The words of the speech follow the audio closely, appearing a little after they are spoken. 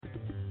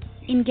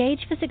Engage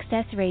for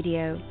Success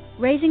Radio,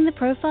 raising the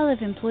profile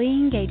of employee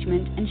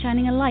engagement and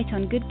shining a light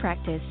on good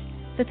practice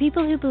for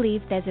people who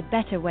believe there's a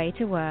better way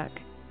to work.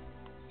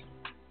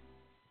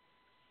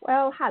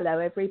 Well, hello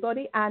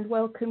everybody, and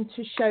welcome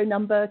to show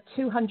number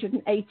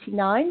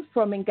 289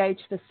 from Engage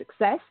for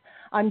Success.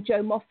 I'm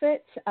Jo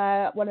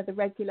Moffatt, one of the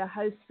regular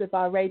hosts of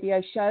our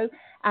radio show,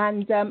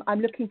 and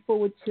I'm looking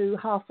forward to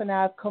half an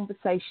hour of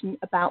conversation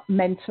about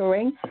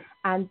mentoring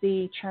and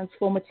the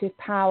transformative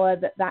power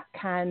that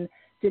can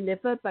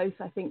deliver, both,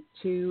 I think,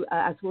 to,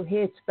 as we'll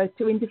hear, both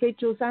to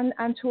individuals and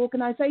to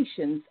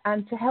organisations.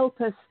 And to help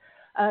us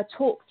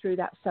talk through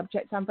that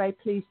subject, I'm very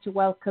pleased to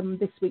welcome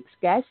this week's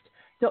guest,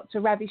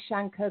 Dr.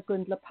 Ravishankar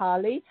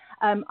Gundlapalli.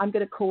 I'm going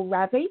to call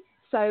Ravi.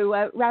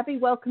 So, Ravi,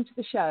 welcome to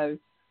the show.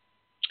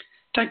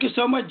 Thank you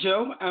so much,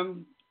 Jo.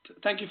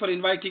 Thank you for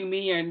inviting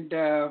me, and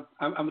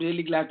I'm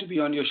really glad to be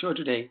on your show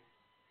today.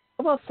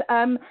 Well,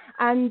 as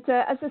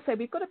I said,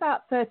 we've got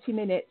about 30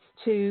 minutes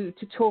to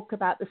talk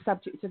about the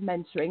subject of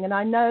mentoring. And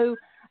I know,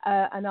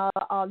 and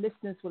our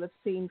listeners will have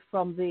seen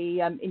from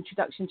the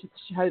introduction to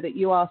the show, that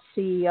you are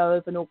CEO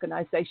of an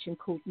organisation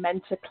called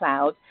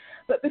MentorCloud.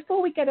 But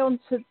before we get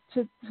on to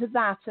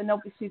that, and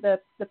obviously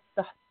the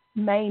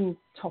main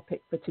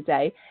topic for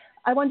today,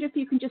 I wonder if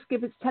you can just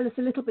tell us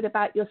a little bit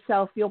about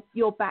yourself,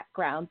 your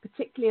background,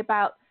 particularly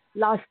about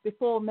life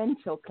before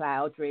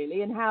MentorCloud,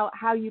 really, and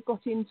how you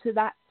got into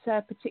that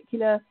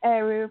particular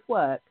area of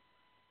work.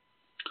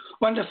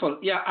 Wonderful.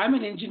 Yeah, I'm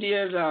an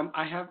engineer.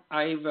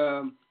 I've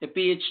a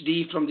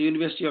PhD from the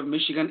University of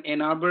Michigan,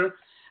 Ann Arbor,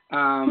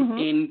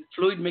 in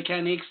fluid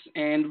mechanics,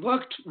 and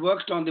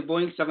worked on the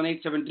Boeing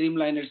 787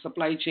 Dreamliner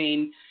supply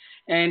chain.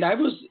 And I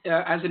was,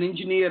 as an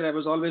engineer, I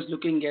was always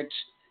looking at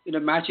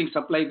matching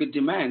supply with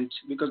demand,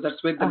 because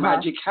that's where the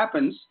magic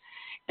happens.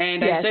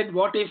 And yes. I said,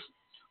 what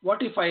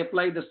if I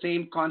apply the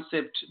same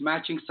concept,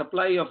 matching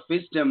supply of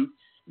wisdom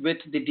with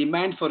the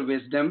demand for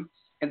wisdom?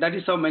 And that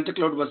is how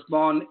MentorCloud was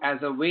born, as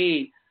a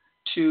way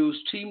to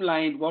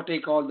streamline what I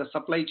call the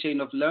supply chain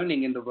of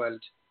learning in the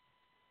world.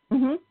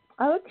 Mm-hmm.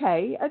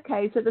 Okay.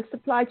 So the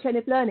supply chain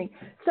of learning.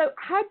 So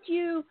had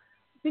you,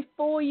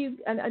 before you,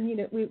 and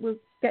we'll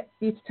get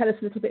you to tell us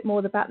a little bit more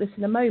about this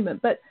in a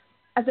moment, but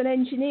as an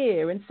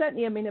engineer, and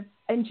certainly,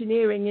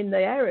 engineering in the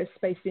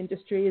aerospace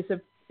industry is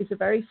a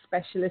very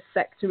specialist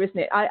sector, isn't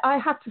it? I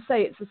have to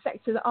say it's a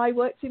sector that I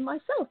worked in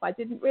myself. I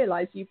didn't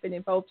realise you've been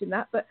involved in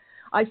that, but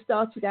I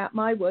started out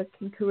my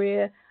working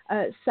career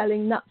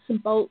selling nuts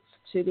and bolts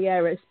to the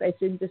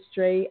aerospace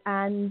industry,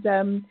 and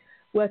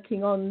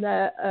working on,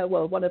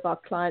 one of our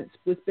clients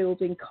was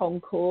building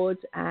Concorde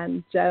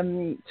and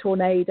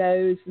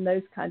tornadoes and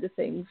those kind of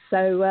things.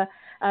 So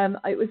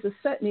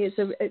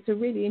it's a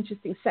really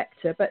interesting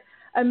sector. But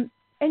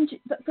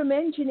from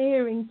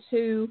engineering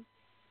to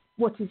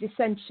what is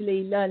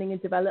essentially learning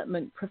and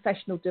development,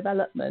 professional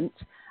development,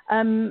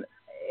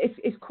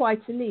 is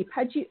quite a leap.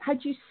 Had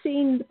you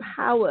seen the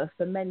power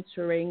for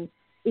mentoring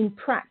in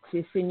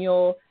practice in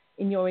your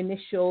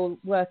initial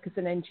work as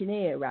an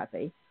engineer,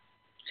 Ravi?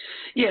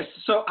 Yes.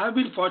 So I've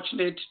been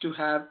fortunate to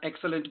have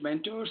excellent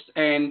mentors,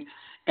 and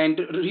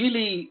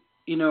really,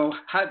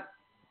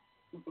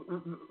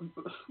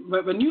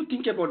 when you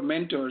think about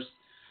mentors,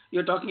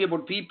 you're talking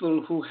about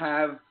people who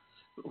have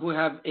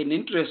an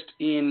interest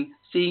in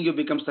seeing you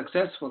become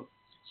successful.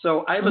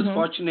 So I was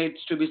fortunate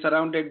to be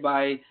surrounded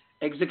by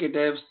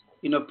executives,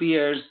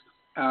 peers,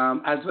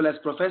 as well as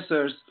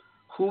professors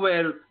who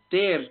were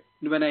there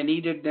when I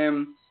needed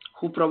them,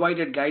 who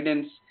provided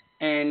guidance.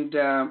 And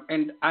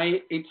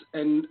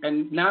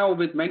now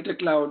with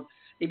MentorCloud,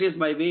 it is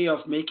my way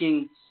of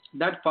making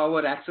that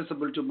power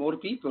accessible to more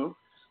people,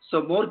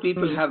 so more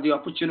people have the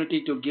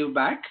opportunity to give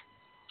back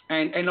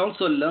and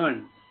also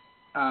learn.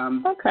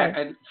 And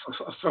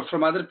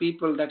from other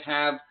people that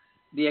have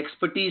the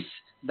expertise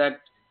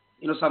that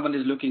someone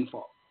is looking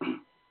for.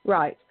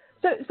 Right.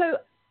 So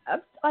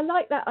I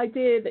like that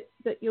idea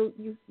that you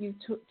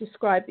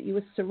described, that you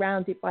were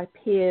surrounded by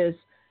peers,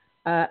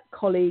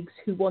 colleagues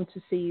who want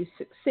to see you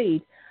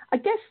succeed. I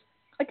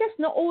guess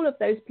not all of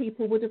those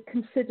people would have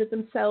considered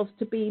themselves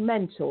to be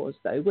mentors,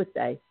 though, would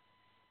they?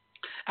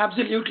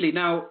 Absolutely.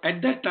 Now,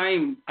 at that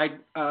time,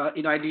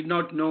 I did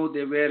not know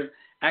they were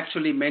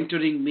actually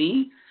mentoring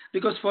me.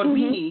 Because for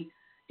me,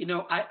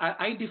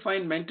 I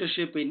define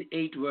mentorship in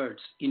 8 words.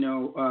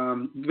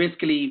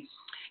 Basically,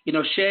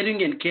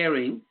 sharing and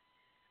caring.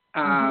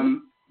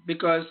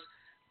 Because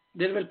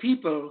there were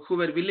people who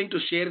were willing to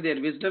share their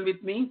wisdom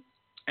with me,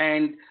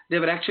 and they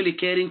were actually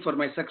caring for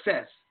my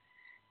success.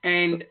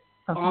 And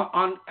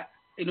on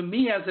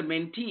me as a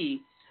mentee,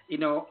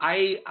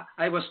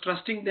 I was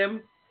trusting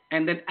them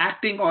and then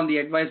acting on the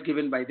advice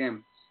given by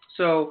them.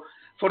 So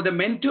for the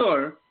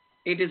mentor,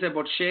 it is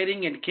about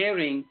sharing and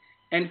caring.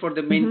 And for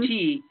the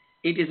mentee,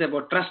 it is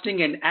about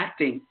trusting and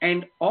acting.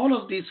 And all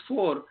of these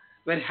 4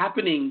 were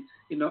happening,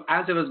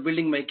 as I was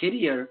building my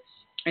career.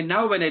 And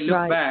now when I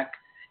look back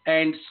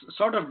and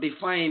sort of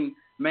define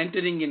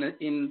mentoring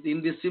in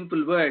these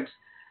simple words,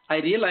 I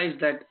realized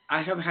that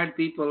I have had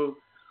people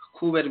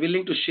who were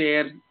willing to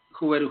share,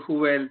 who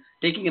were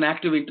taking an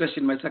active interest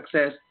in my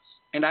success.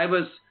 And I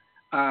was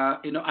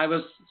I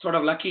was sort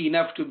of lucky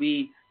enough to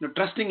be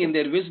trusting in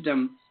their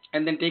wisdom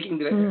and then taking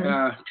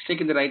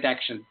the right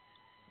action.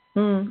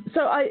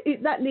 So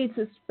that leads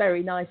us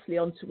very nicely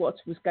on to what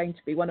was going to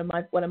be one of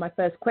my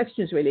first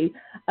questions. Really,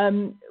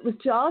 was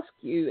to ask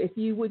you if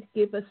you would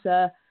give us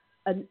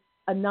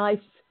a nice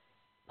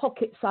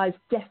pocket-sized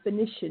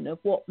definition of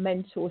what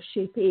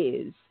mentorship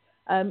is.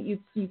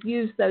 You've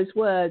used those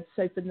words.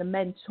 So for the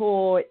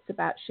mentor, it's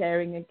about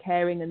sharing and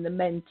caring, and the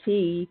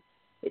mentee,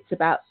 it's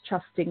about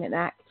trusting and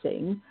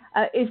acting.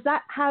 Is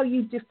that how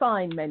you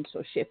define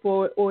mentorship,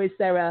 or is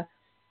there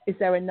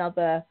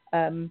another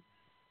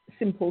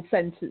simple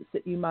sentence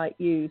that you might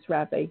use,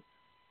 Ravi?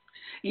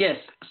 Yes.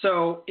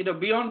 So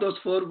beyond those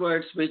 4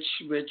 words, which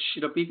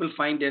people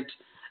find it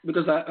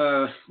because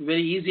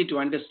very easy to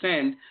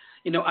understand.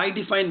 I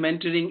define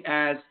mentoring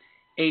as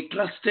a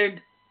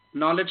trusted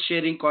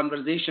knowledge-sharing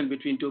conversation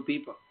between 2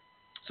 people.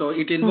 So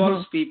it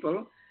involves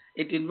people,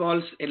 it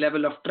involves a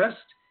level of trust,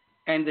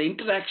 and the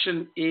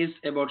interaction is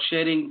about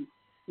sharing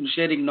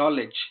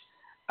knowledge.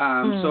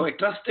 So a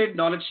trusted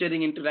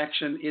knowledge-sharing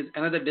interaction is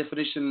another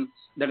definition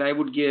that I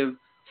would give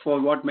for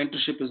what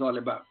mentorship is all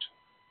about.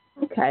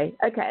 Okay,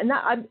 and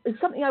that is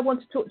something I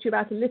want to talk to you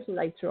about a little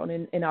later on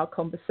in our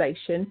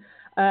conversation,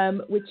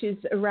 which is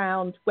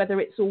around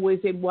whether it's always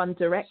in one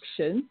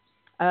direction.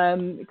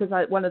 Because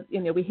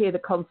we hear the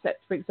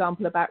concept, for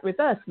example, about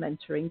reverse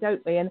mentoring,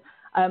 don't we? And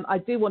I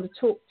do want to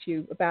talk to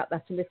you about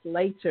that a little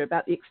later,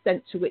 about the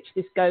extent to which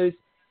the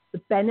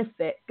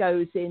benefit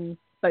goes in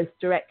both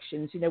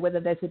directions, whether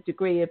there's a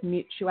degree of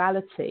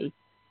mutuality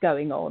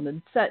going on.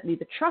 And certainly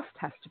the trust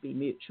has to be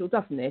mutual,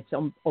 doesn't it,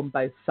 on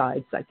both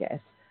sides, I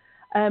guess.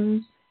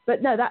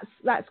 But no,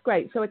 that's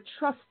great. So a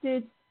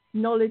trusted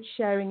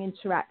knowledge-sharing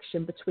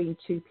interaction between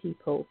 2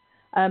 people.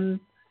 And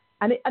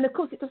of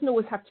course, it doesn't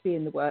always have to be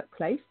in the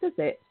workplace, does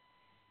it?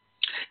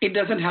 It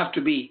doesn't have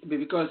to be,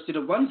 because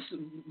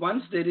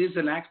once there is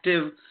an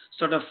active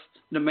sort of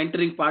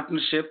mentoring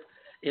partnership,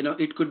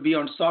 it could be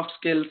on soft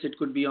skills, it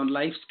could be on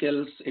life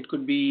skills, it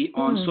could be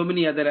on so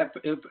many other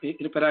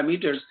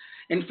parameters.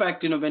 In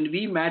fact, when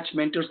we match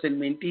mentors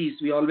and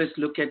mentees, we always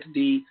look at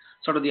the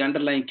sort of the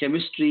underlying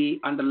chemistry,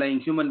 underlying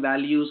human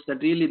values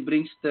that really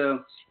brings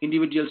the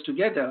individuals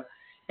together.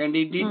 And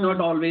it need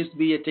not always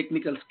be a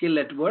technical skill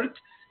at work.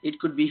 It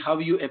could be how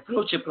you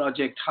approach a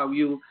project, how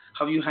you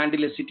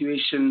handle a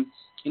situation,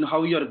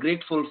 how you are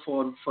grateful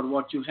for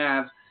what you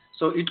have.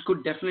 So it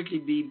could definitely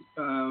be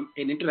an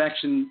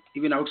interaction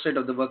even outside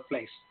of the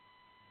workplace.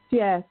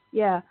 Yeah.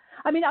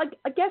 I mean,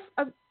 I guess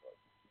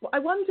I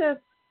wonder,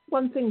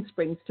 one thing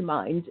springs to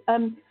mind.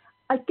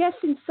 I guess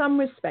in some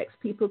respects,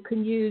 people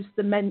can use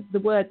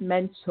the word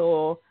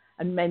mentor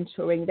and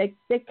mentoring.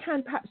 They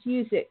can perhaps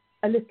use it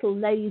a little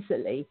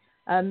lazily.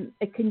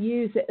 They can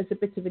use it as a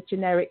bit of a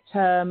generic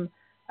term,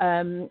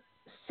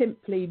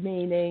 simply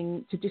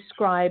meaning to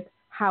describe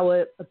how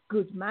a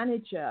good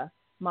manager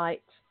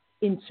might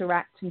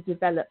interact and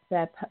develop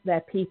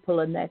their people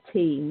and their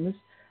teams,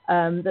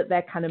 that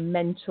they're kind of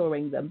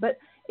mentoring them. But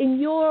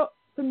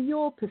from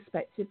your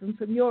perspective and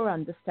from your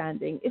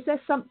understanding, is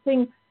there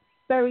something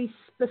very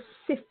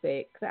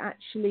specific that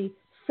actually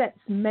sets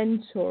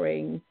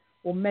mentoring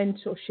or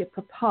mentorship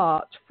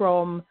apart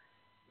from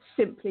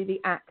simply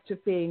the act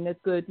of being a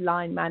good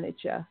line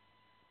manager?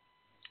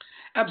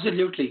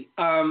 Absolutely.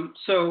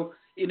 So,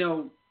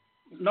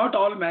 not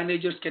all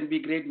managers can be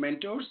great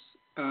mentors.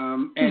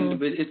 And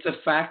it's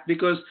a fact,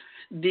 because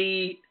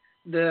the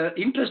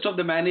interest of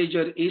the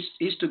manager is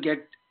to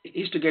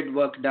get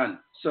work done.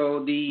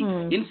 So the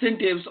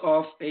incentives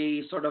of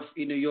a sort of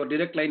your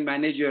direct line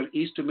manager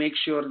is to make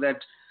sure that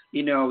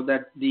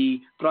that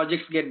the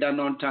projects get done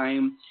on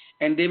time,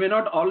 and they may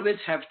not always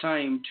have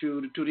time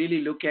to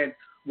really look at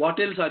what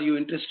else are you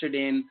interested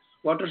in.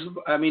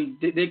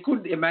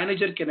 A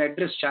manager can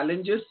address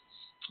challenges,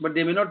 but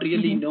they may not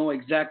really know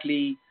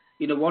exactly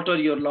what are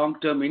your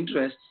long-term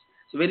interests.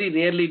 So very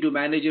rarely do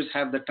managers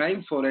have the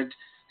time for it,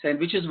 and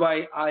which is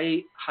why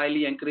I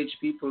highly encourage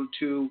people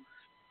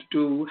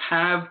to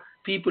have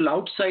people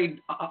outside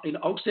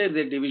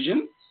their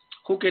division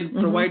who can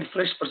provide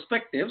fresh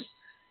perspectives,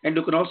 and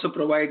who can also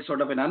provide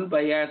sort of an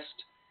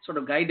unbiased sort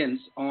of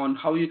guidance on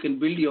how you can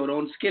build your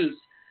own skills.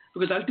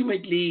 Because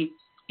ultimately,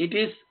 it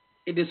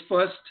is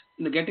first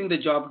getting the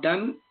job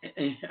done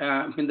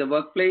in the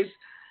workplace,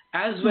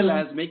 as well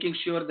as making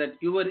sure that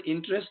your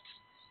interests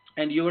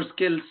and your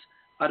skills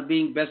are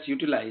being best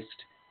utilized.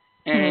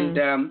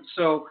 And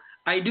so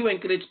I do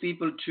encourage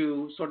people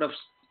to sort of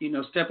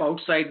step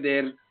outside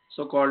their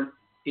so-called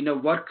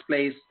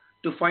workplace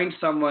to find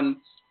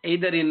someone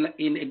either in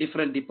a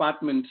different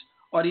department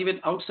or even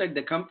outside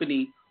the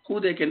company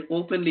who they can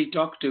openly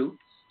talk to,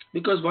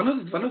 because one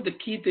of the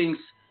key things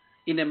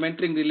in a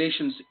mentoring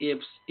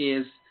relationship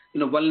is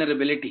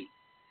vulnerability.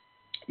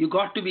 You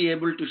got to be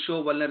able to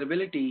show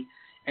vulnerability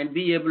and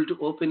be able to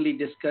openly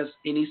discuss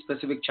any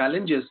specific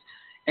challenges.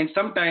 And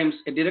sometimes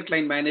a direct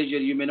line manager,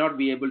 you may not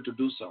be able to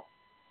do so.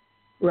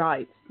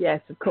 Right.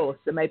 Yes, of course.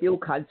 There may be all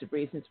kinds of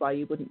reasons why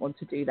you wouldn't want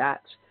to do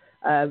that,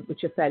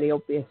 which are fairly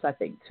obvious, I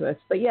think, to us.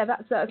 But yeah,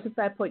 that's a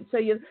fair point. So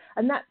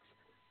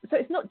so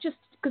it's not just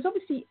because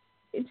obviously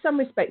in some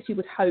respects you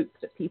would hope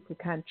that people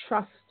can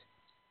trust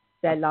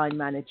their line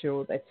manager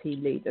or their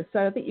team leader.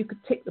 So I think you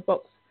could tick the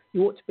box.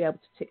 You ought to be able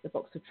to tick the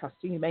box of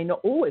trusting. You may not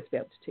always be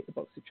able to tick the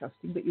box of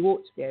trusting, but you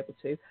ought to be able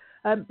to.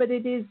 But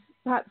it is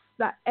perhaps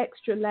that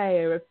extra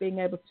layer of being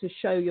able to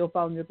show your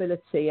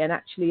vulnerability and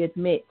actually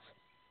admit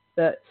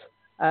that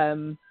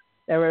there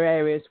are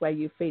areas where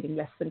you're feeling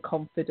less than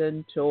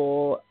confident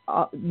or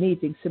are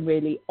needing some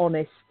really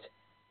honest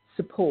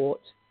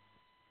support.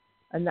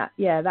 And that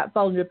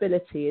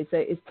vulnerability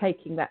is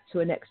taking that to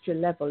an extra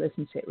level,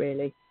 isn't it,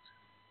 really?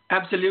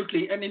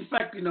 Absolutely. And in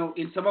fact,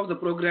 in some of the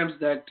programs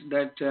that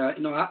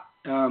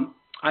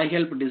I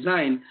help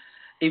design,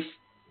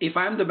 if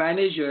I'm the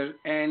manager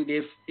and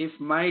if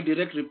my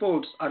direct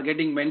reports are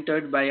getting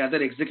mentored by other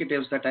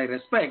executives that I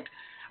respect,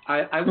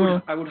 I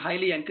would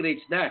highly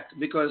encourage that,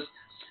 because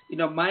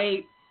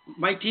my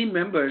team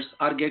members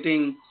are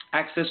getting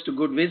access to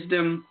good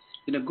wisdom,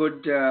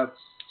 good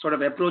sort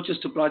of approaches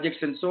to projects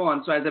and so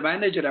on. So as a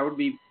manager,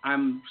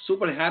 I'm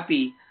super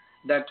happy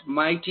that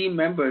my team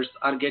members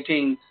are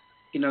getting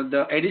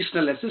the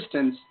additional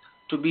assistance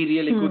to be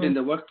really good in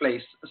the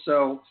workplace.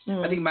 So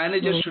I think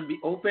managers should be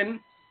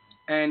open,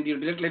 and your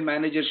direct line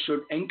managers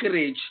should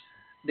encourage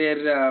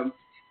their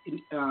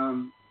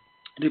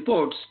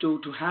reports to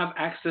have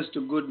access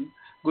to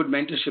good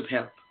mentorship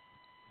help.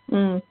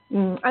 And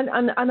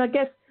I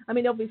guess,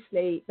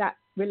 obviously that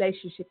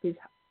relationship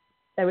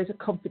there is a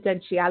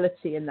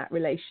confidentiality in that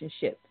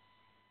relationship,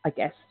 I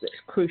guess, that's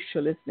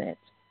crucial, isn't it?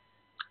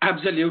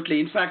 Absolutely.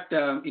 In fact,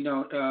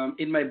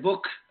 in my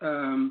book,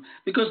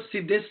 because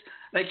see this,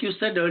 like you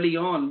said early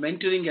on,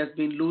 mentoring has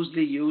been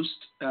loosely used.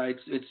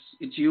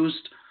 It's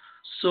used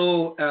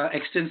so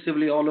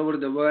extensively all over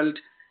the world,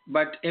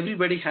 but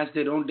everybody has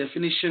their own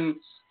definition,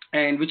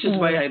 and which is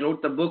why I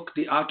wrote the book,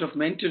 The Art of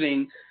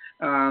Mentoring,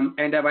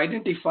 and I've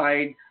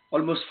identified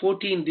almost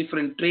 14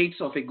 different traits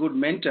of a good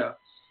mentor,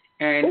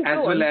 and as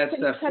well as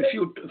a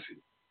few.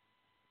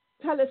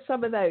 Tell us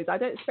some of those. I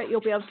don't expect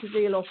you'll be able to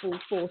reel off all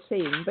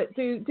 14, but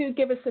do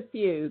give us a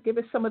few. Give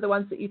us some of the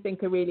ones that you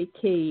think are really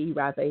key,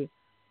 Ravi.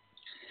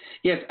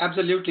 Yes,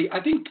 absolutely.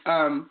 I think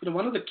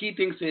one of the key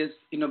things is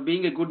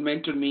being a good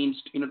mentor means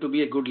to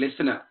be a good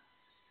listener,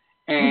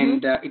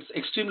 and it's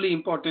extremely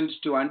important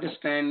to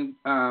understand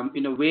where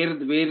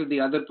the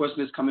other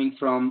person is coming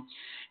from,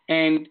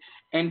 and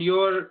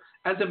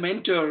as a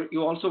mentor,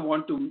 you also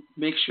want to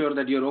make sure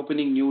that you're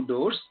opening new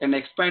doors and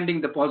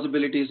expanding the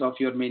possibilities of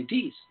your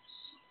mentees.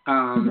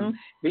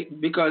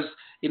 Because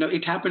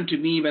it happened to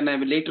me when I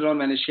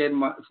shared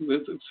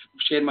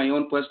my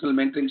own personal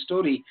mentoring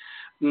story.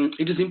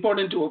 It is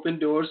important to open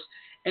doors,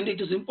 and it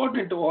is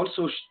important to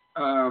also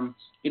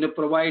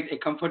provide a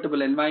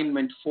comfortable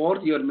environment for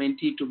your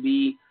mentee to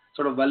be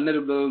sort of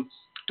vulnerable,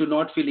 to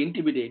not feel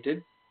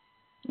intimidated,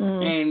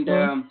 and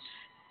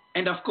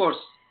of course,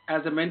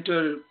 as a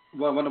mentor,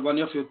 one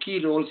of your key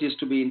roles is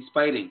to be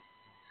inspiring.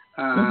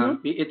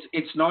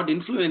 It's not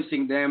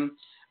influencing them.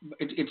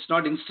 It's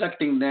not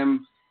instructing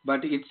them,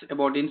 but it's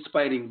about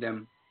inspiring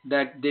them,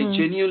 that they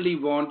genuinely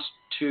want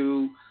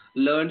to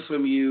learn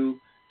from you.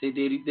 They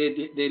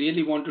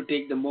really want to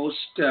take the most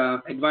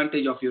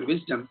advantage of your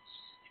wisdom.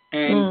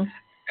 And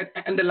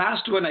the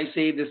last one, I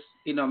say this,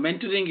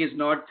 mentoring is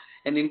not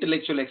an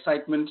intellectual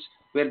excitement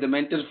where the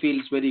mentor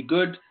feels very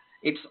good.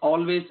 It's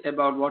always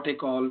about what I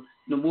call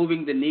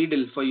moving the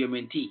needle for your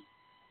mentee.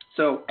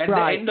 So at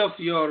the end of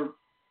your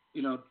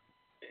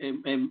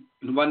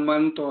 1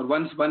 month or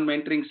one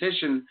mentoring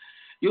session,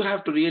 you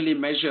have to really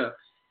measure,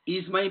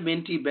 is my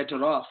mentee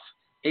better off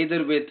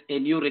either with a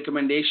new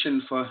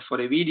recommendation for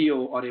a video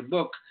or a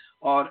book,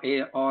 or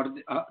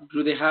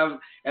do they have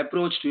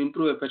approach to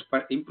improve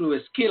a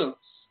skill,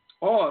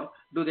 or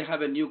do they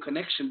have a new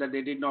connection that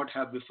they did not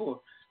have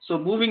before? So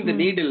moving the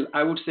needle,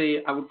 I would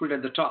say I would put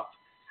at the top.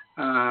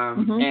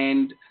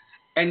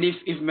 And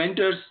if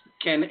mentors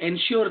can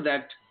ensure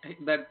that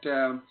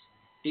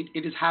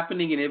it is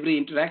happening in every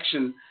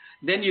interaction,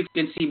 then you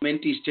can see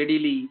mentees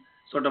steadily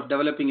sort of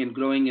developing and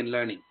growing and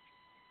learning.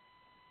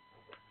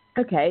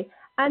 Okay,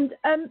 and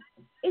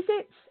is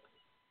it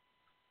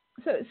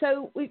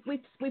so?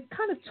 We've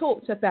kind of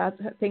talked about,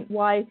 I think,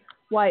 why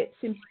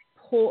it's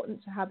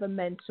important to have a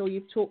mentor.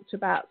 You've talked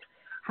about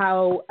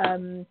how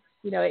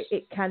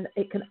it can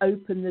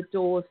open the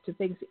doors to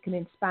things. It can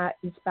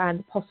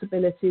expand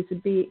possibilities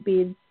and be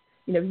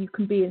you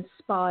can be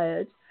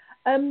inspired.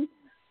 Is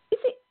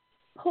it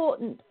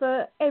important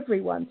for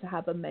everyone to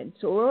have a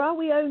mentor, or are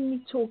we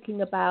only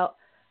talking about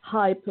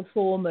high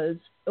performers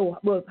or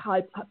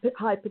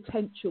high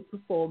potential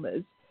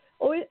performers,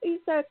 or is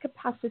there a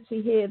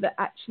capacity here that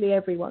actually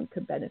everyone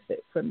can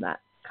benefit from that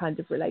kind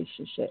of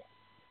relationship?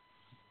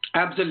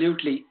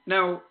 Absolutely.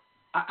 Now,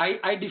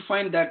 I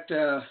define that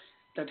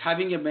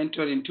having a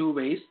mentor in two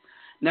ways.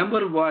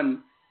 Number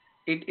one,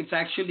 it's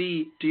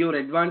actually to your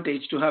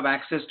advantage to have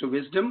access to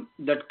wisdom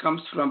that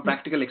comes from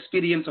practical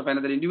experience of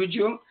another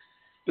individual,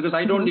 because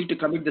I don't need to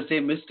commit the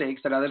same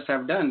mistakes that others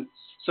have done.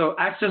 So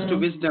access to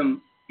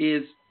wisdom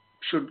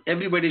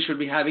everybody should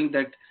be having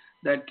that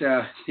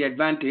the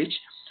advantage.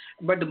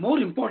 But the more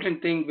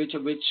important thing,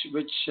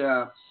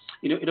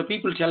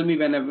 people tell me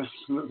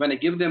when I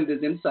give them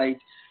this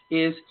insight,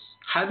 is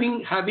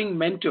having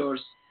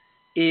mentors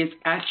is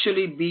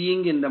actually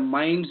being in the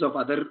minds of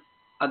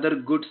other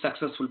good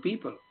successful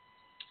people.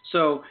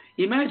 So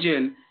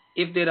imagine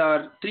if there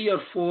are 3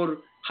 or 4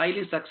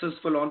 highly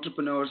successful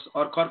entrepreneurs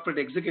or corporate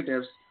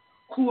executives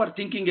who are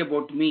thinking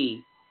about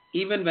me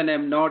even when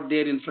I'm not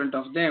there in front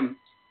of them.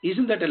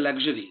 Isn't that a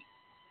luxury?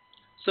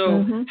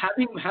 So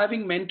Mm-hmm.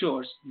 having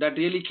mentors that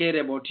really care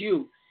about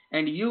you,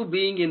 and you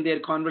being in their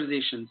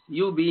conversations,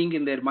 you being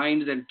in their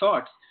minds and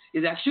thoughts,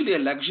 is actually a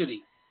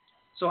luxury.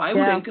 So I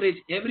would Yeah.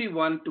 encourage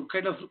everyone to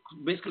kind of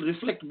basically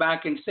reflect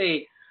back and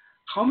say,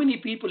 how many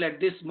people at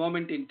this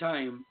moment in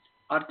time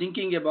are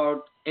thinking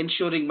about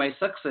ensuring my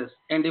success?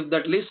 And if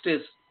that list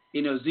is,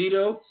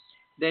 0,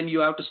 then you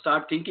have to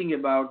start thinking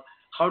about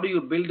how do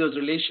you build those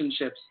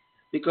relationships,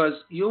 because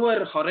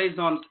your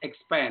horizons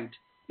expand,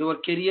 your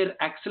career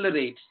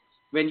accelerates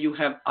when you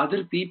have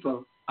other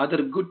people,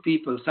 other good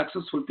people,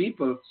 successful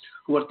people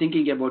who are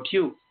thinking about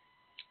you.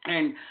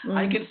 And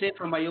I Mm. can say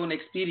from my own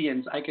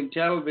experience, I can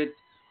tell with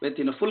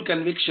full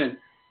conviction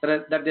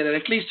that there are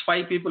at least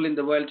 5 people in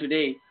the world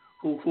today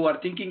who are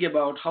thinking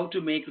about how to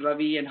make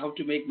Ravi and how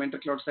to make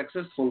MentorCloud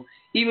successful,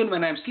 even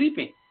when I'm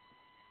sleeping.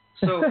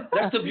 So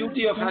that's the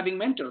beauty of having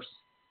mentors.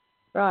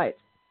 Right,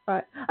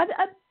 right.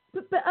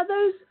 But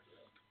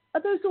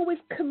are those always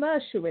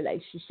commercial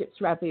relationships,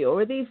 Ravi,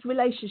 or are these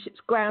relationships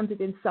grounded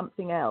in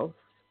something else?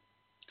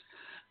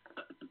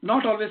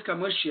 Not always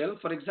commercial.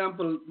 For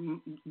example,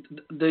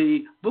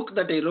 the book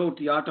that I wrote,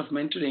 The Art of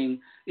Mentoring,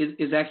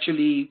 is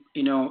actually,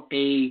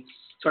 a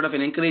sort of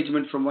an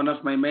encouragement from one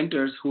of my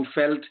mentors who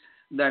felt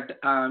that,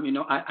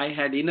 I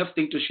had enough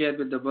thing to share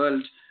with the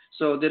world.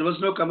 So there was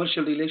no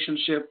commercial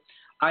relationship.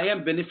 I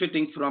am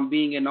benefiting from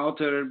being an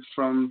author,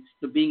 from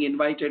being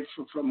invited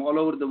from all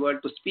over the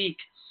world to speak.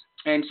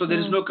 And so there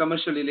is Mm. no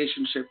commercial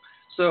relationship.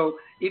 So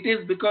it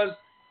is because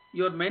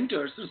your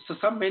mentors, so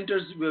some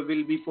mentors will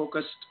be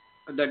focused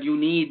that you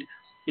need.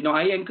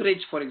 I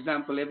encourage, for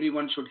example,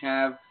 everyone should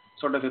have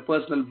sort of a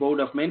personal board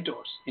of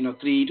mentors,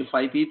 3 to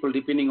 5 people,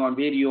 depending on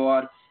where you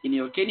are in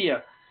your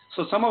career.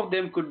 So some of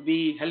them could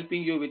be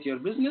helping you with your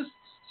business.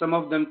 Some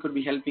of them could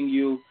be helping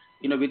you,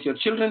 with your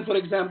children, for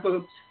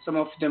example. Some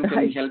of them can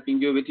be Right.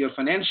 helping you with your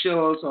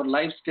financials or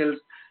life skills.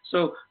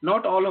 So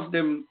not all of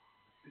them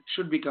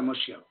should be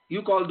commercial.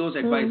 You call those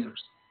Mm.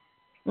 advisors.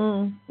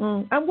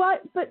 And why?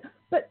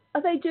 But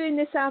are they doing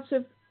this out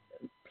of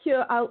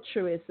pure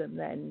altruism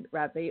then,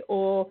 Ravi?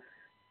 Or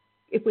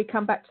if we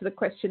come back to the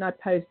question I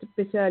posed a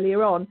bit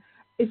earlier on,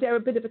 is there a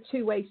bit of a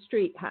two-way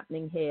street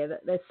happening here,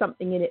 that there's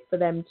something in it for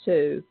them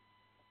too?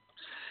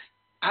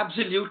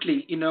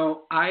 Absolutely.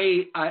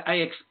 I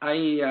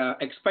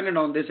expanded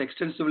on this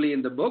extensively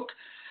in the book.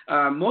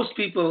 Most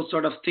people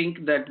sort of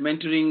think that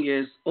mentoring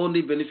is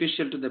only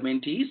beneficial to the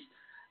mentees,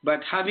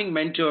 but having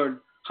mentored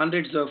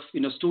hundreds of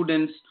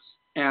students,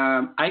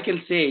 I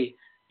can say,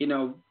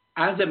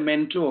 as a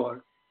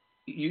mentor,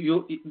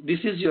 this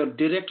is your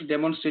direct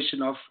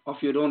demonstration of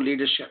your own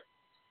leadership.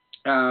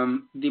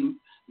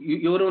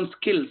 Your own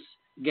skills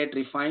get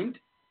refined.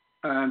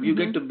 You Mm-hmm.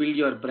 get to build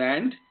your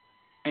brand,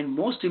 and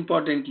most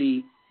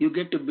importantly, you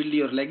get to build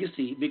your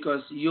legacy,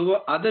 because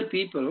your other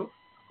people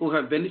who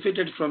have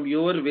benefited from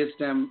your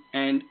wisdom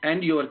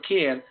and your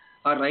care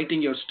are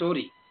writing your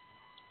story.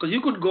 Because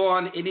you could go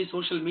on any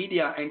social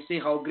media and say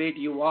how great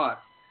you are,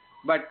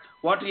 but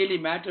what really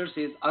matters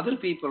is other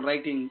people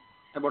writing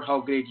about how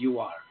great you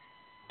are.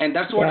 And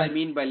that's what I Yes.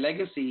 mean by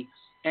legacy.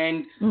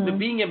 And Mm.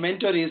 being a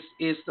mentor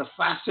is the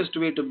fastest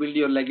way to build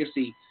your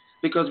legacy,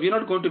 because we're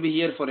not going to be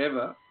here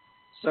forever.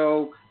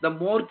 So the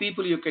more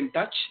people you can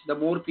touch, the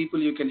more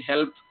people you can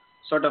help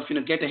sort of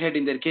get ahead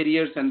in their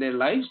careers and their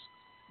lives,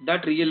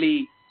 that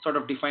really sort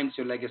of defines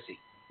your legacy.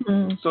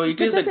 Mm. So it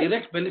But is a does it?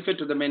 direct benefit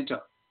to the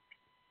mentor.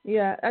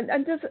 Yeah.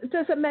 And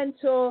does a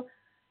mentor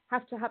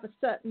have to have a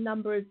certain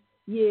number of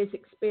years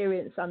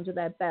experience under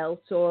their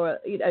belt, or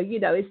is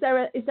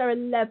there a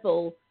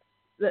level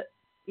that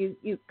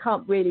you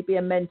can't really be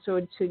a mentor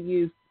until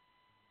you've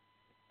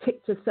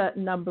ticked a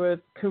certain number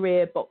of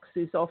career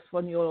boxes off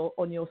on your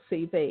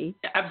CV?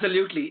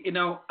 Absolutely.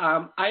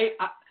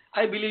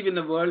 I believe in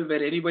a world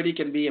where anybody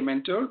can be a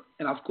mentor,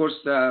 and of course,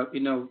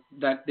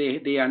 that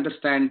they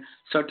understand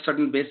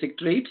certain basic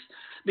traits,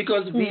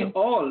 because we Mm.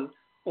 all,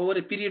 over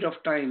a period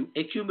of time,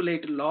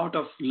 accumulate a lot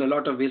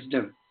of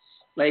wisdom.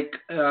 Like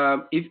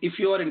if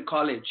you are in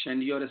college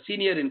and you're a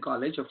senior in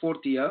college, a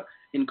fourth year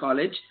in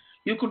college,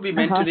 you could be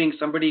Uh-huh. mentoring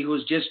somebody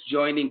who's just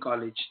joining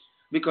college,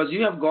 because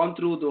you have gone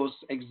through those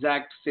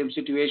exact same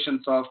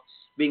situations of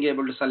being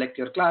able to select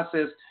your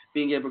classes,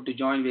 being able to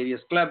join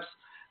various clubs.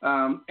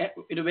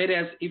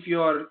 Whereas if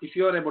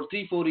you're about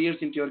 3-4 years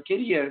into your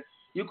career,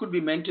 you could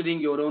be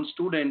mentoring your own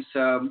students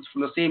from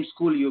the same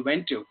school you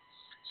went to.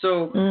 So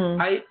Mm.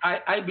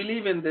 I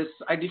believe in this.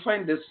 I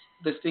define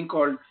this thing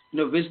called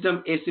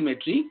wisdom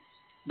asymmetry.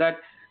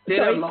 That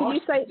there are Sorry, can lots.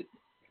 you say?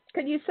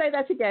 Can you say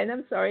that again?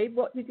 I'm sorry.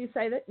 What did you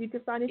say that you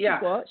define it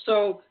as what?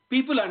 So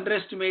people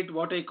underestimate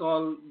what I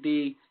call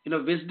the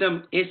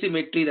wisdom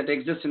asymmetry that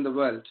exists in the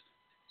world.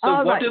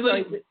 So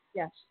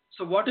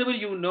so whatever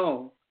you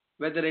know,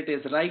 whether it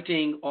is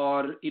writing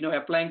or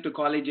applying to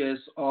colleges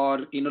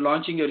or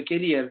launching your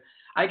career,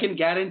 I can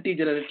guarantee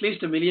there are at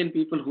least 1 million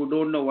people who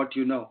don't know what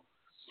you know.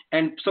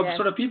 And so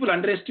sort of people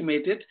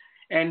underestimate it.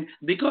 And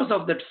because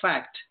of that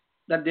fact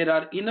that there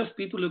are enough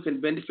people who can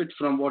benefit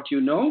from what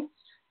you know,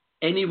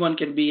 anyone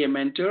can be a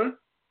mentor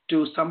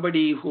to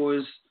somebody who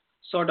is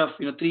sort of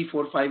 3,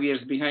 4, 5 years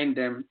behind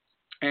them.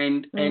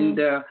 And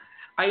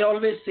I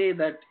always say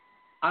that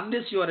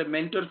unless you are a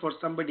mentor for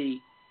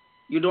somebody,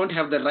 you don't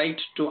have the right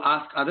to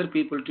ask other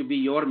people to be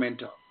your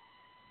mentor.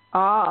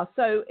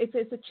 So if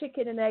it's a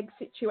chicken and egg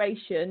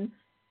situation,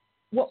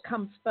 what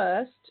comes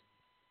first?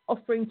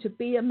 Offering to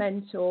be a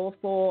mentor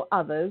for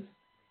others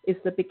is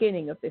the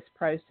beginning of this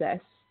process.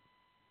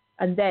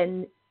 And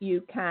then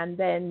you can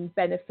then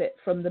benefit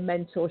from the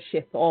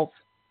mentorship of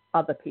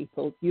other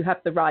people. You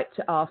have the right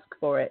to ask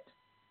for it.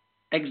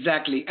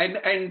 Exactly.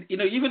 And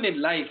even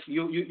in life,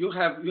 you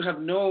have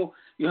no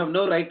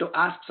right to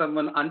ask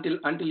someone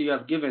until you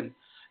have given.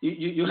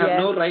 You have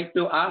no right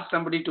to ask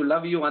somebody to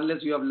love you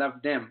unless you have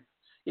loved them.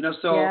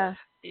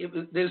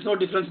 There's no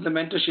difference in the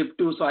mentorship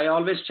too. So I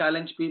always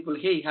challenge people,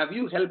 hey, have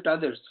you helped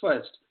others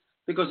first?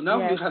 Because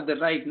now you have the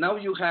right. Now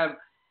you have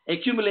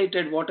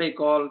accumulated what I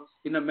call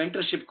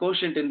mentorship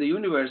quotient in the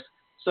universe.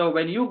 So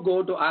when you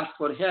go to ask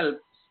for help,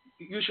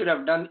 you should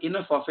have done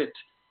enough of it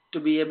to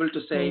be able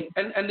to say,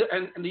 and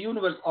the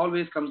universe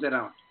always comes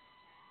around.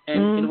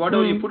 And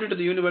whatever you put into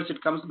the universe,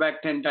 it comes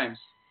back 10 times.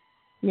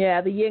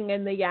 Yeah, the yin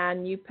and the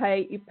yang. You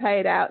pay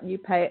it out, and you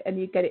pay it, and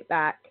you get it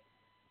back.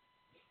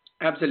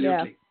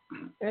 Absolutely.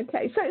 Yeah.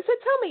 Okay, so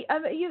tell me,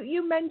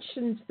 you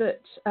mentioned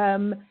that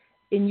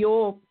in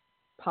your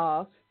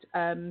past,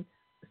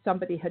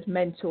 somebody had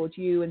mentored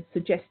you and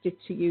suggested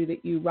to you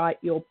that you write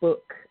your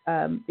book,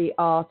 The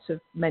Art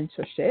of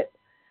Mentorship.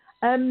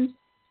 Can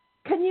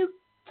you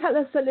tell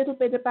us a little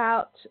bit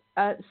about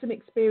some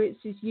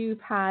experiences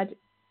you've had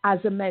as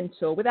a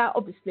mentor, without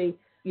obviously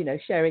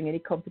sharing any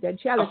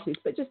confidentialities,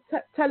 but just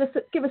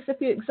give us a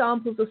few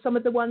examples of some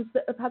of the ones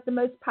that have had the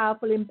most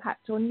powerful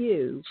impact on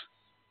you?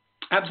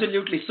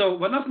 Absolutely. So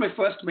one of my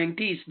first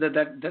mentees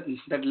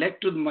that led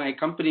to my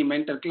company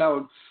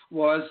MentorCloud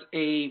was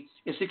a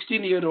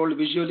 16-year-old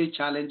visually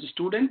challenged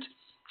student.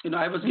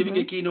 I was giving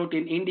a keynote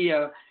in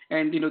India,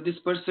 and this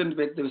person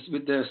with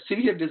the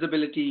severe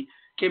disability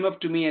came up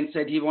to me and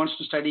said he wants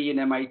to study in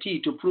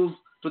MIT to prove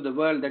to the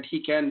world that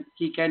he can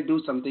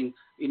do something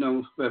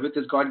with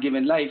his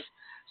God-given life.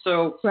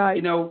 So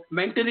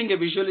mentoring a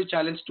visually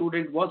challenged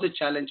student was a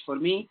challenge for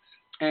me.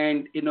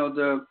 And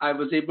I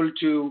was able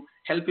to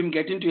help him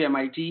get into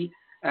MIT,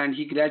 and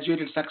he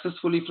graduated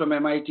successfully from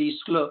MIT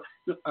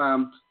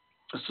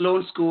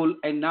Sloan School,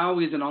 and now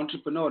he's an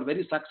entrepreneur,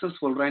 very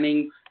successful,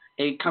 running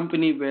a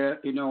company where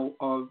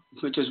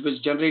which was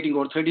generating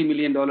over $30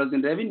 million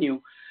in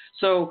revenue.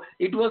 So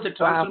it was a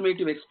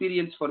transformative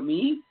experience for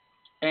me,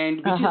 and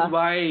which is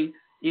why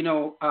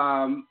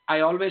I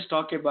always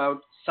talk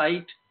about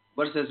sight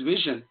versus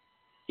vision.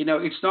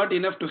 It's not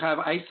enough to have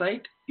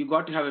eyesight; you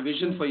got to have a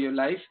vision for your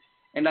life.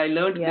 And I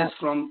learned this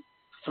from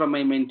my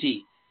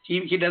mentee.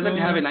 He doesn't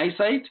have an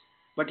eyesight,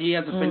 but he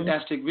has a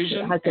fantastic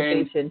vision. Has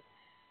a vision.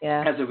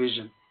 Yeah. Has a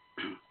vision.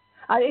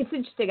 It's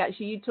interesting,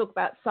 actually. You talk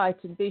about sight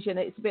and vision.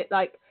 It's a bit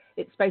like,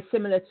 it's very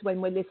similar to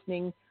when we're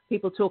listening.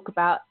 People talk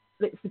about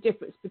it's the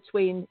difference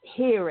between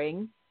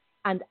hearing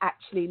and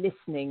actually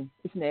listening,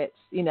 isn't it?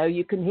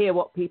 You can hear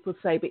what people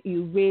say, but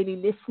you really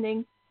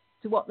listening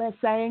to what they're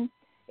saying,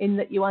 in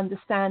that you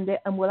understand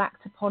it and will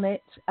act upon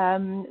it.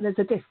 There's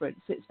a difference.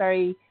 It's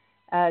very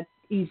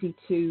easy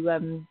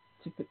to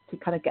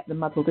kind of get them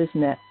muddled,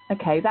 isn't it?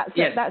 Okay, that's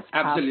a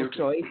powerful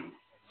choice.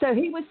 So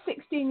he was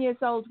 16 years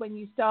old when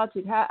you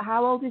started.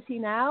 How old is he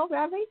now,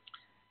 Ravi?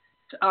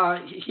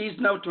 He's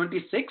now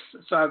 26.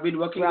 So I've been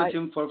working with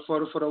him for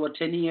over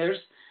 10 years,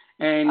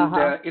 and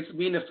it's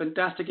been a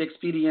fantastic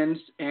experience.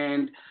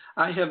 And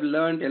I have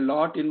learned a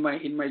lot in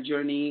my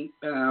journey.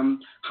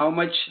 How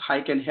much I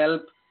can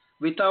help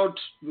without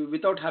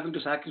having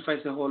to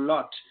sacrifice a whole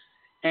lot.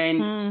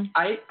 And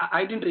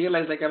I didn't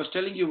realize, like I was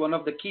telling you, one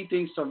of the key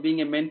things of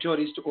being a mentor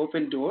is to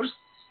open doors.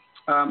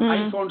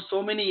 I found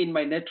so many in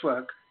my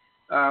network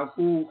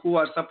who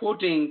are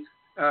supporting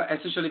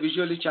essentially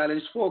visually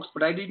challenged folks,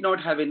 but I did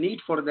not have a need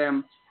for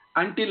them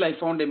until I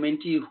found a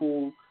mentee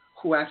who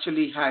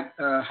actually had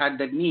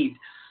that need.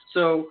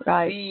 So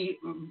being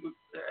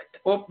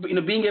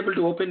able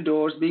to open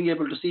doors, being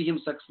able to see him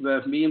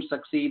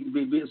succeed,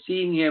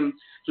 seeing him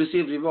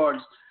receive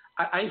rewards,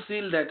 I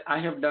feel that I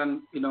have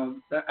done,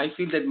 I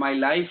feel that my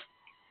life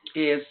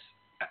has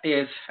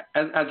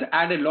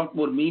added a lot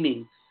more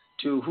meaning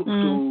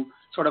to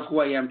sort of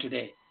who I am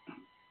today.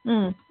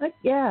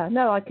 Yeah,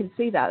 no, I can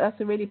see that. That's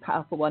a really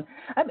powerful one.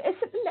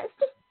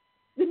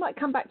 We might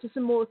come back to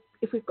some more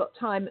if we've got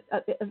time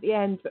at the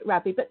end, but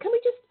Ravi, but can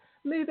we just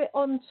move it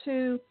on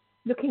to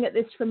looking at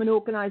this from an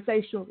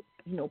organizational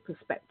organizational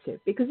perspective?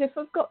 Because if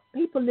I've got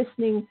people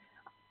listening,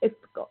 if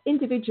I've got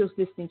individuals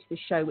listening to the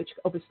show, which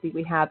obviously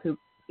we have, who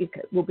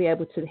will be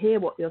able to hear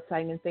what you're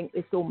saying and think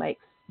this all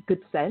makes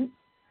good sense.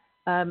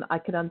 I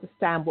can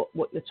understand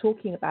what you're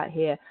talking about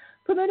here.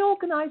 From an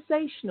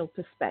organizational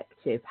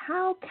perspective,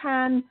 how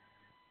can,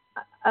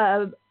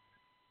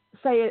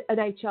 say, an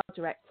HR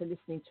director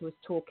listening to us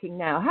talking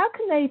now, how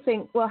can they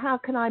think, well, how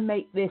can I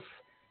make this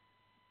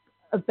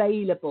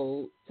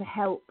available to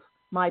help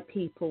my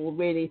people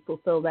really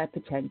fulfill their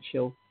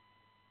potential?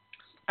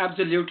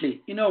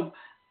 Absolutely.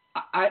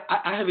 I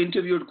have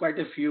interviewed quite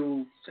a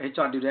few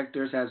HR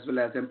directors as well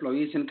as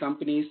employees in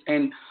companies.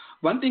 And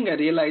one thing I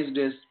realized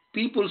is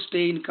people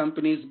stay in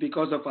companies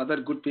because of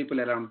other good people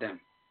around them.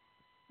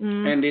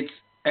 And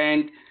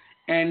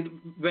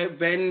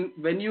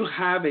when you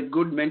have a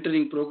good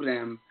mentoring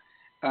program,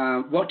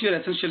 what you're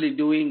essentially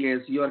doing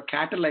is you're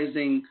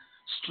catalyzing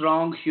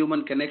strong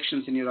human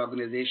connections in your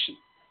organization.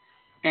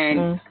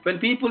 And when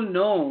people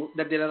know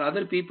that there are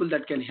other people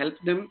that can help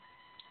them,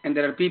 and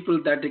there are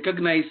people that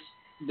recognize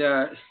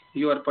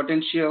your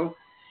potential,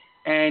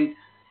 and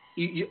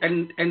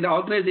the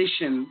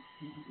organization,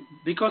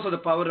 because of the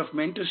power of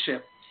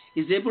mentorship,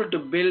 is able to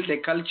build a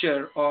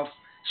culture of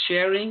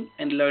sharing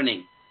and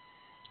learning.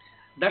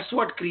 That's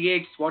what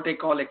creates what I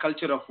call a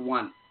culture of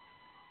one.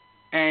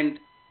 And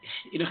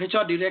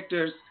HR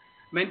directors,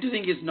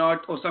 mentoring is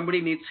not, oh, somebody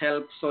needs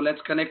help, so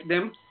let's connect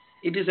them.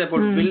 It is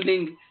about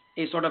building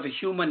a sort of a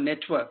human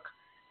network.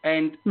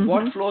 And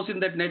what flows in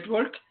that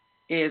network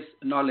is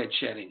knowledge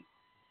sharing.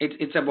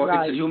 It's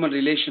about it's human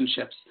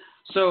relationships.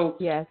 So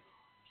yes.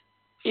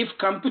 If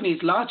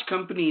large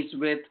companies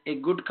with a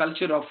good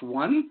culture of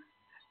one,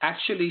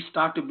 actually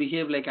start to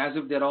behave like as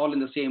if they're all in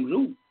the same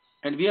room.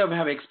 And we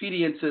have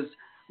experiences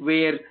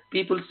where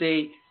people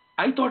say,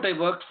 I thought I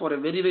worked for a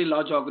very, very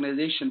large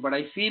organization, but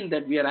I feel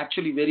that we are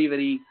actually very,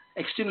 very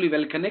extremely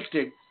well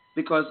connected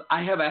because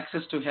I have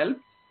access to help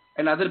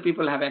and other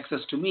people have access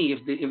to me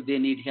if they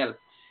need help.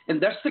 And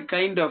that's the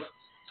kind of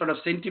sort of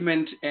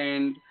sentiment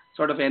and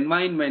sort of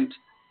environment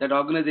that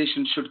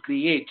organizations should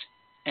create.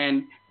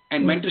 And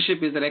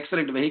mentorship is an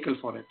excellent vehicle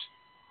for it.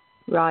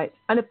 Right.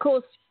 And of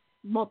course,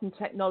 modern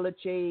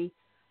technology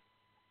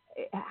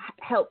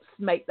helps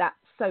make that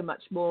so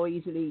much more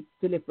easily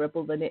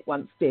deliverable than it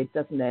once did,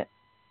 doesn't it?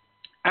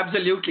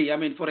 Absolutely. I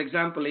mean, for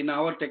example, in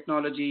our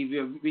technology,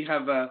 we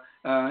have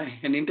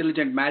an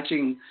intelligent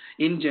matching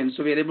engine.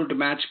 So we are able to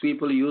match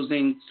people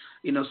using,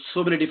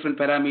 so many different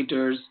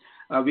parameters.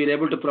 We are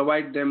able to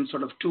provide them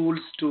sort of tools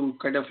to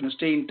kind of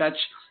stay in touch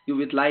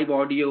with live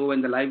audio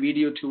and the live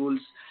video tools.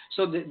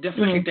 So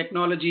definitely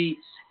technology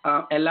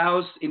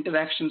allows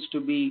interactions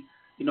to be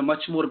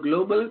much more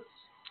global,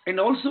 and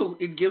also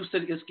it gives the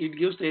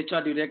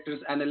HR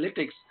directors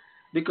analytics,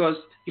 because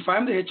if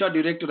I'm the HR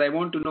director, I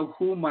want to know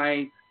who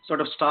my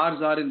sort of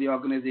stars are in the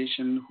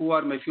organization, who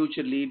are my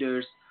future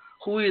leaders,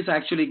 who is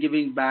actually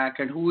giving back,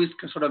 and who is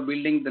sort of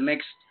building the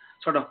next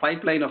sort of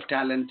pipeline of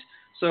talent.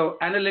 So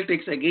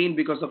analytics, again,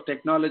 because of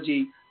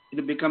technology,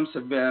 it becomes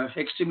an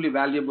extremely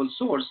valuable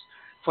source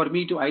for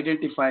me to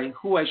identify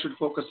who I should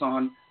focus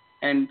on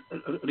and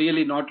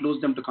really not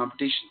lose them to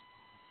competition.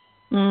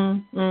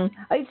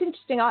 It's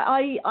interesting.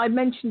 I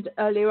mentioned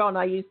earlier on,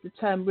 I used the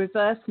term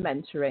reverse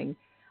mentoring,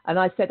 and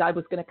I said I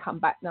was going to come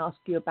back and ask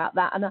you about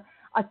that. And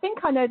I think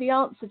I know the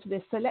answer to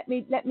this. So let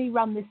me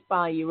run this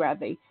by you,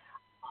 Ravi.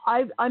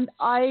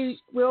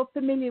 We're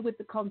familiar with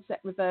the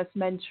concept reverse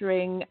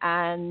mentoring,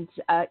 and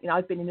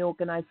I've been in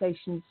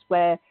organisations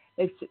where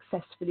they've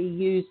successfully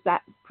used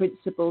that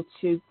principle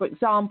to, for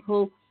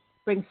example,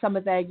 bring some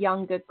of their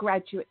younger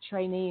graduate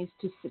trainees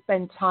to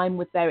spend time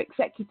with their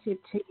executive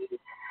team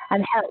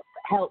and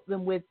help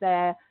them with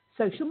their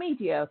social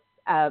media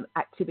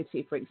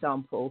activity, for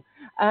example,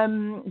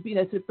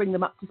 to bring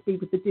them up to speed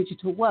with the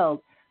digital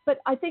world. But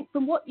I think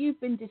from what you've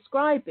been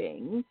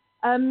describing,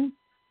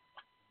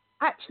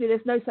 actually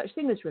there's no such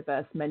thing as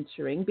reverse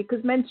mentoring,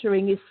 because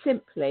mentoring is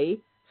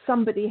simply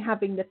somebody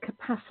having the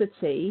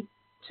capacity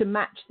to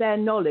match their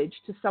knowledge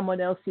to someone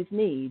else's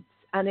needs,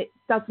 and it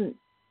doesn't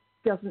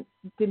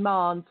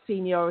demand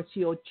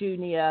seniority or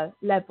junior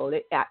level.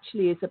 It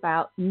actually is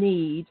about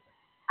need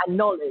and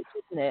knowledge,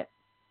 isn't it?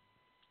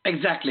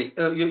 Exactly.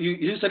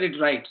 You said it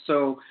right.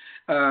 So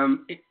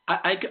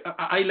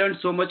I learned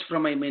so much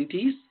from my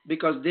mentees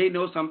because they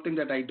know something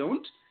that I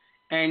don't,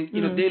 and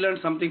they learn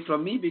something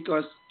from me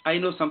because I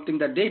know something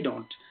that they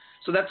don't.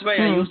 So that's why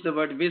I use the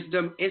word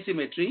wisdom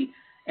asymmetry,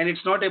 and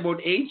it's not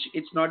about age.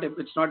 It's not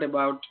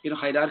about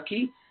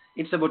hierarchy.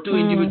 It's about two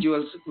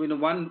individuals,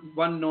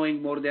 one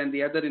knowing more than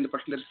the other in a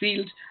particular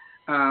field.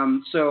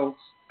 So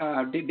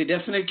they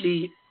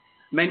definitely,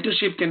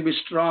 mentorship can be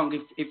strong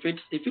if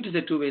it is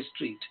a two-way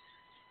street.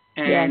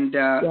 And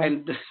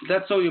and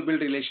that's how you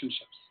build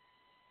relationships.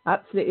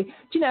 Absolutely. Do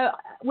you know,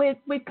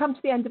 we've come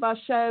to the end of our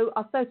show.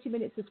 Our 30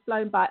 minutes has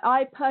flown by.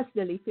 I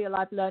personally feel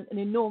I've learned an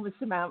enormous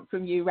amount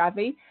from you,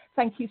 Ravi.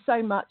 Thank you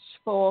so much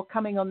for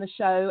coming on the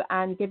show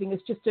and giving us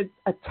just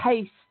a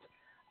taste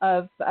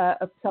of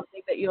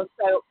something that you're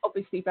so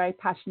obviously very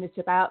passionate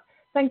about.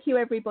 Thank you,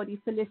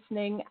 everybody, for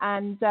listening.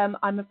 And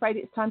I'm afraid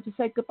it's time to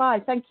say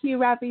goodbye. Thank you,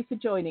 Ravi, for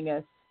joining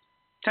us.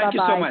 Thank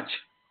you so much.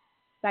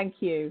 Thank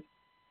you.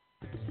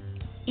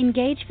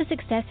 Engage for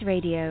Success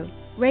Radio,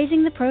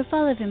 raising the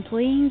profile of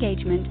employee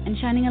engagement and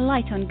shining a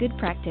light on good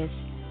practice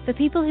for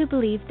people who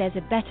believe there's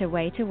a better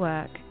way to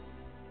work.